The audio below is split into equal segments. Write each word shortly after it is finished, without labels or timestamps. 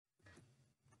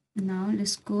Now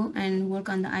let's go and work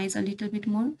on the eyes a little bit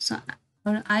more. So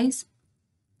our eyes,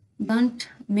 don't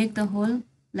make the hole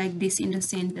like this in the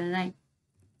center, right?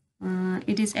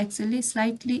 It is actually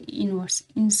slightly inwards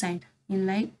inside, in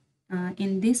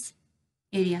this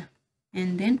area,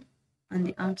 and then on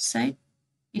the outside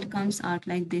it comes out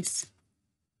like this.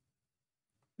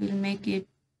 We'll make it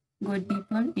go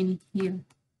deeper in here,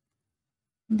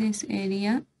 this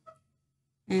area,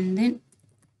 and then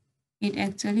it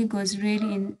actually goes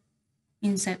really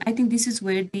inside. I think this is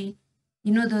where the,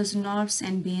 those nerves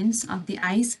and veins of the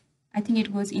eyes, I think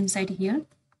it goes inside here.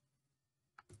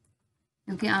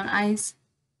 Okay, our eyes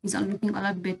is looking a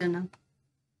lot better now.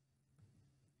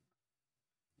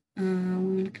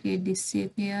 We will create this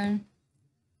shape here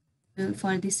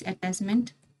for this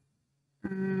attachment.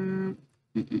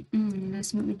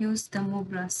 Let's use the move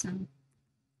brush.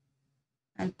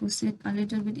 I'll push it a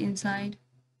little bit inside,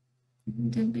 a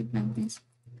little bit like this.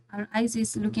 Our eyes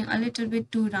is looking a little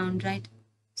bit too round, right?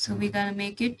 So we gotta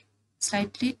make it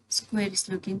slightly squarish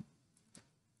looking.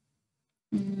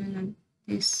 Like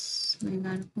this, we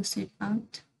gotta push it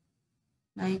out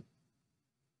like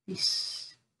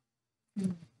this.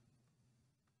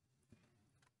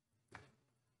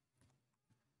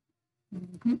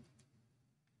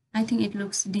 I think it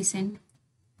looks decent.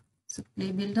 So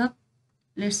play build up.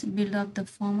 Let's build up the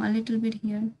form a little bit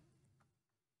here.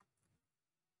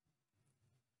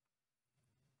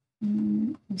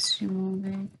 Let's remove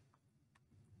it.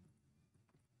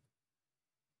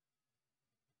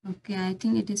 Okay, I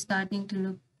think it is starting to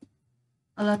look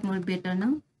a lot more better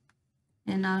now.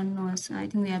 And our nose, I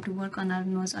think we have to work on our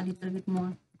nose a little bit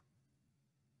more.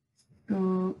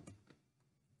 So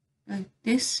like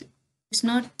this, it's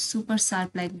not super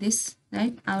sharp like this,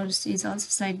 right? Ours is also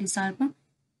slightly sharper.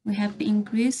 We have to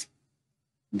increase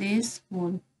this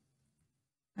hole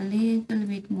a little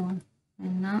bit more,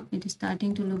 and now it is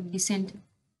starting to look decent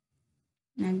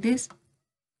like this.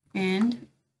 And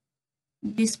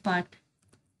this part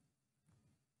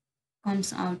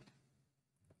comes out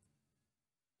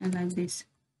and like this.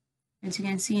 As you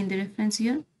can see in the reference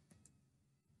here,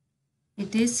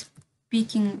 it is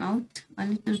peeking out a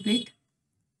little bit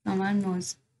from our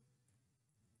nose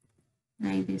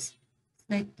like this,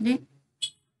 slightly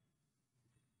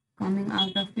coming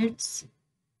out of its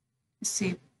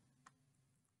shape.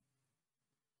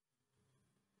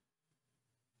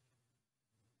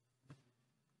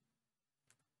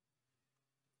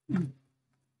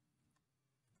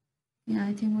 Yeah,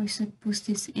 I think we should push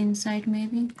this inside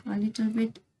maybe a little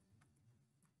bit.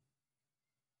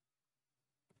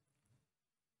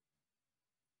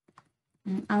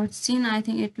 Our chin, I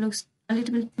think it looks a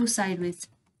little bit too sideways.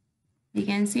 You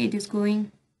can see it is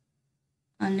going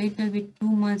a little bit too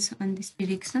much on this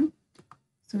direction.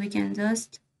 So we can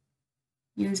just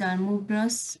use our move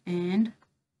brush and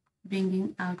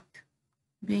bring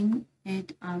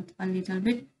it out a little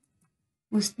bit.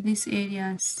 Push this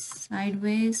area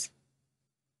sideways.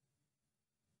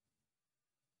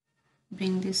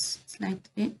 Bring this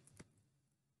slightly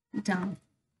down.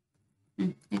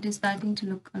 It is starting to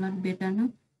look a lot better now.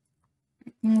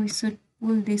 I think we should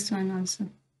pull this one also.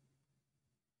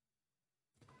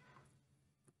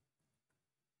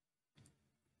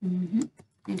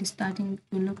 It is starting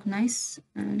to look nice.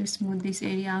 Let's move this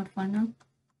area out for now.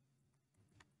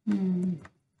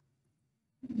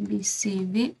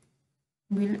 BCV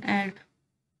will add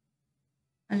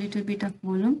a little bit of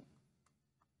volume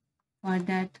for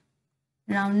that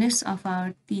roundness of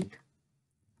our teeth.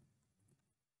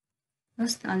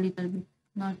 Just a little bit,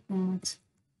 not too much.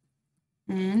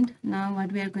 And now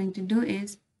what we are going to do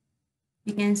is,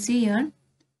 you can see here,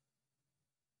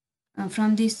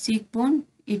 from this cheekbone,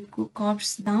 it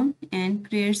curves down and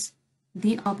creates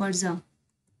the upper jaw.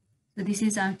 So this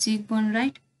is our cheekbone,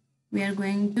 right? We are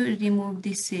going to remove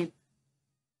this shape.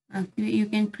 You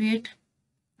can create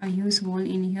a huge hole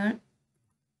in here.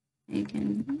 You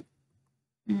can,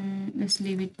 let's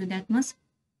leave it to that much,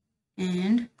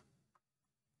 and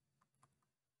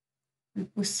we'll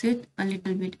push it a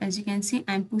little bit. As you can see,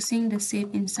 I'm pushing the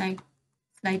shape inside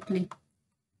slightly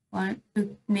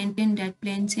to maintain that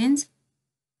plane change.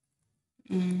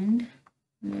 And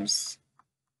let's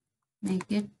make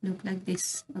it look like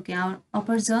this. Okay, our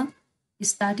upper jaw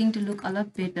is starting to look a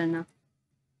lot better now.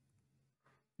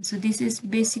 So this is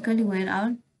basically where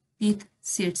our teeth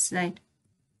sits, right?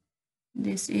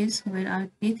 This is where our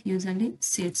teeth usually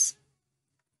sits.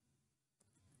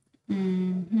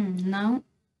 Now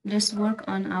let's work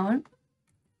on our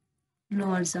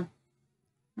lower jaw.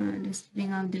 Let's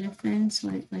bring out the reference.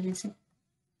 Where is it?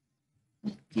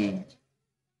 Okay,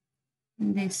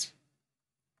 this,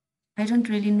 I don't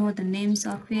really know the names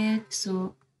of it,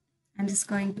 so I'm just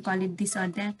going to call it this or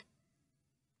that.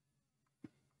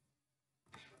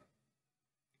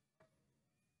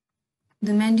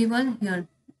 The mandible here,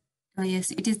 yes,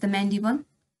 it is the mandible.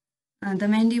 The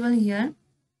mandible here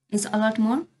is a lot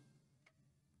more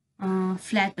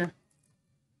flatter.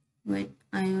 Wait,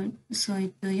 I will show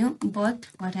it to you. But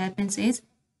what happens is,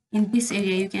 in this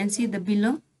area, you can see the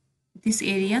below this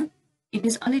area, it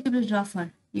is a little bit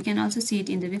rougher. You can also see it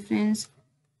in the reference.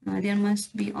 There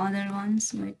must be other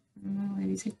ones. Wait, where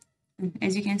is it?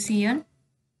 As you can see here,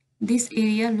 this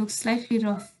area looks slightly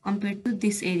rough compared to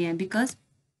this area because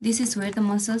this is where the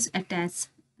muscles attach.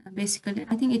 Basically,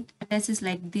 I think it attaches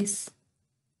like this,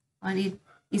 or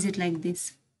is it like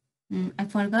this? I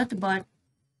forgot, but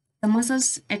the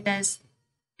muscles attaches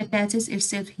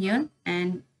itself here,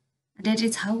 and that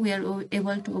is how we are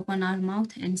able to open our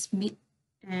mouth and speak.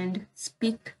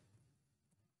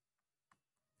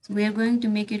 So we are going to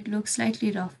make it look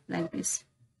slightly rough like this.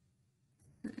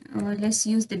 Let's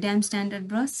use the damn standard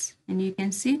brush, and you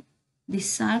can see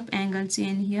this sharp angle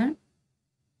chain here.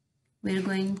 We're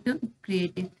going to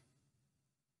create it.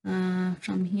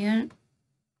 From here,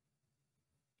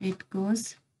 it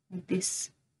goes like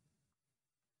this.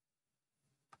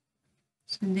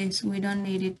 So this, we don't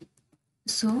need it.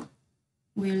 So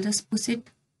we'll just push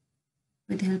it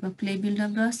with the help of clay builder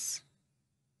brush.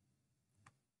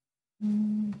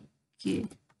 Okay.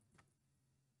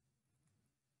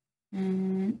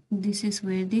 And this is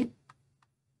where the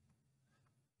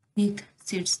teeth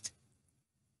sits.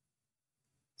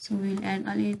 So we'll add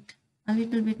a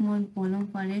little bit more volume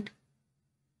for it,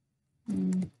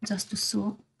 just to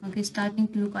show. Okay, starting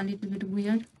to look a little bit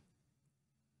weird,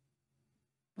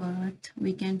 but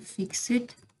we can fix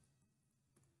it.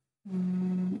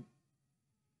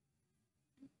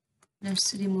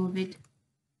 Let's remove it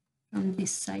from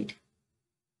this side.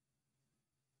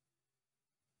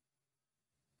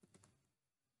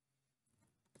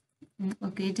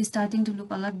 Okay, it is starting to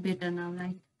look a lot better now,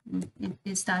 right? It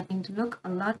is starting to look a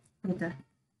lot better.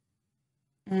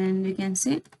 And we can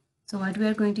see, so what we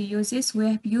are going to use is, we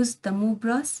have used the move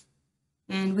brush,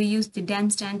 and we use the damn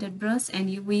standard brush,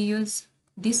 and we use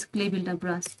this clay builder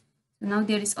brush. So now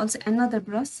there is also another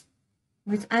brush,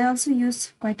 which I also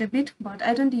use quite a bit, but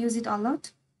I don't use it a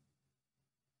lot.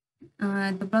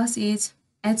 The brush is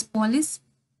Edge Polish.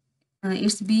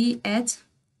 It's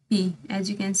BHP. As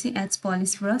you can see, Edge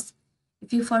Polish brush.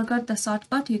 If you forgot the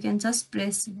shortcut, you can just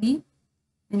press B,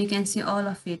 and you can see all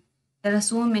of it. There are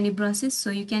so many brushes, so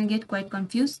you can get quite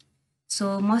confused.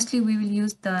 So mostly we will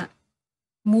use the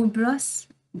move brush,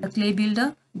 the clay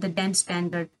builder, the damn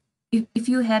standard. If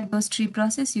you have those three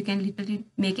brushes, you can literally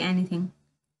make anything.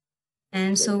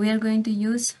 And so we are going to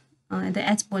use the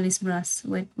Edge Polish brush.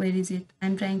 Where is it?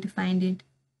 I'm trying to find it.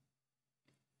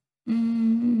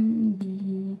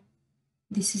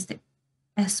 This is the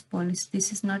Edge Polish.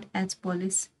 This is not Edge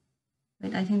Polish.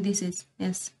 But I think this is,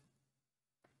 yes.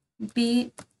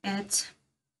 BHP.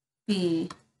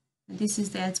 This is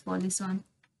the Edge Polish one.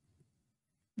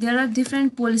 There are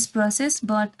different polish brushes,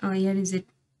 but here is it.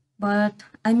 But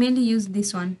I mainly use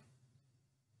this one.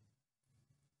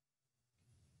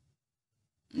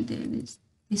 There is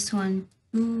this one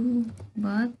too,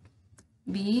 but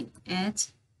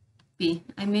BHP.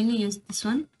 I mainly use this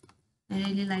one. I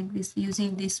really like this,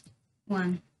 using this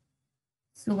one.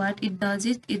 So what it does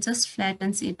is, it just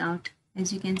flattens it out.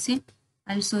 As you can see,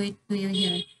 I'll show it to you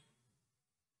here.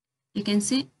 You can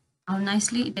see how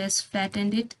nicely it has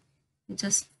flattened it. It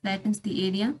just flattens the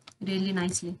area really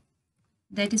nicely.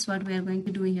 That is what we are going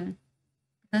to do here.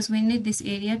 Because we need this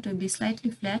area to be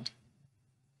slightly flat,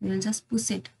 we will just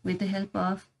push it with the help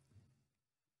of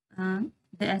the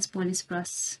Edge Polish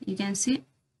brush. You can see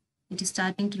it is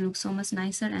starting to look so much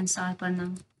nicer and sharper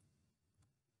now.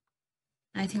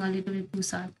 I think a little bit too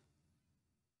sharp.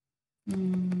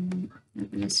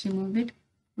 Let's remove it.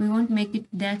 We won't make it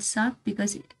that sharp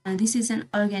because this is an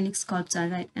organic sculpture,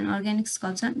 right? An organic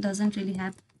sculpture doesn't really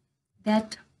have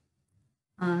that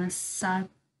sharp,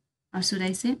 or should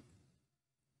I say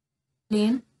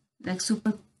plain, like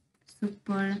super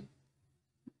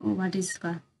what is it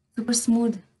called, super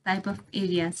smooth type of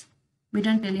areas. We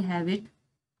don't really have it.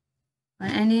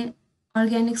 Any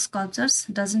organic sculptures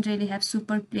doesn't really have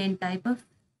super plain type of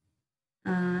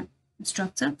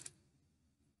structure.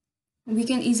 We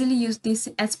can easily use this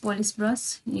Edge Polish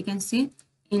brush. You can see,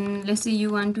 in, let's say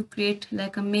you want to create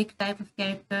like a make type of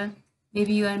character,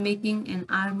 maybe you are making an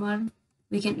armor,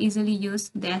 we can easily use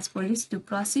the Edge Polish to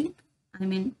brush it,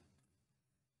 to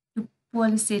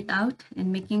polish it out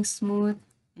and making smooth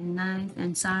and nice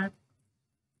and sharp.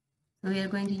 So we are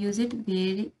going to use it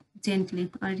very gently,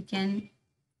 or it can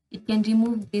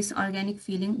remove this organic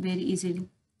feeling very easily.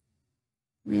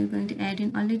 We are going to add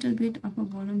in a little bit of a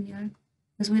volume here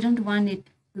because we don't want it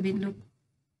to be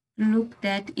look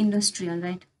that industrial,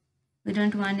 right? We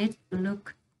don't want it to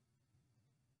look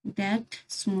that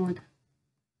smooth.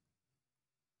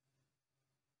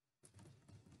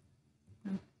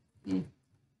 Okay.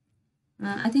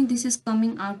 I think this is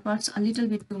coming outwards a little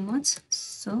bit too much,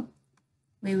 so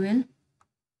we will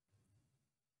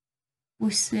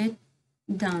push it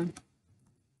down.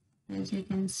 As you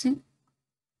can see,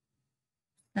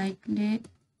 slightly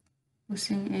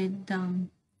pushing it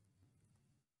down.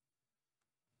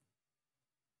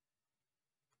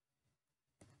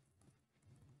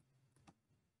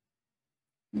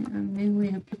 Maybe we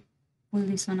have to pull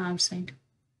this on outside.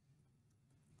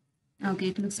 Okay,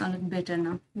 it looks a lot better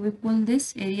now. We pull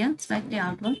this area slightly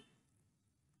outward